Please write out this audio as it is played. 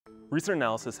Recent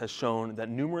analysis has shown that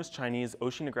numerous Chinese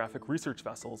oceanographic research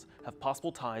vessels have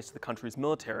possible ties to the country's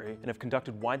military and have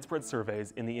conducted widespread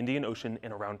surveys in the Indian Ocean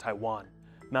and around Taiwan.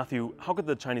 Matthew, how could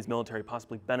the Chinese military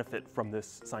possibly benefit from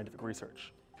this scientific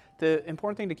research? The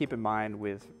important thing to keep in mind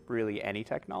with really any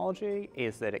technology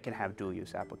is that it can have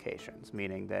dual-use applications,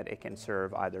 meaning that it can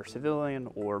serve either civilian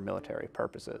or military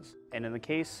purposes. And in the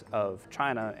case of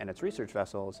China and its research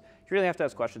vessels, you really have to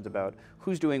ask questions about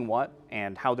who's doing what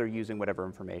and how they're using whatever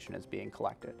information is being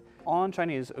collected. On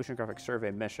Chinese oceanographic survey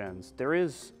missions, there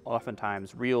is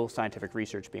oftentimes real scientific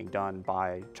research being done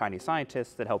by Chinese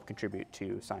scientists that help contribute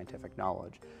to scientific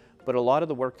knowledge. But a lot of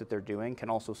the work that they're doing can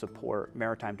also support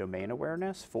maritime domain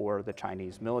awareness for the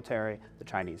Chinese military, the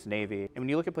Chinese Navy. And when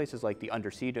you look at places like the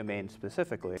undersea domain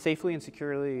specifically, safely and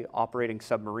securely operating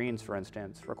submarines, for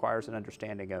instance, requires an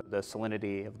understanding of the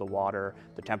salinity of the water,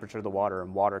 the temperature of the water,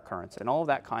 and water currents. And all of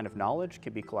that kind of knowledge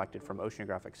can be collected from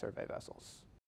oceanographic survey vessels.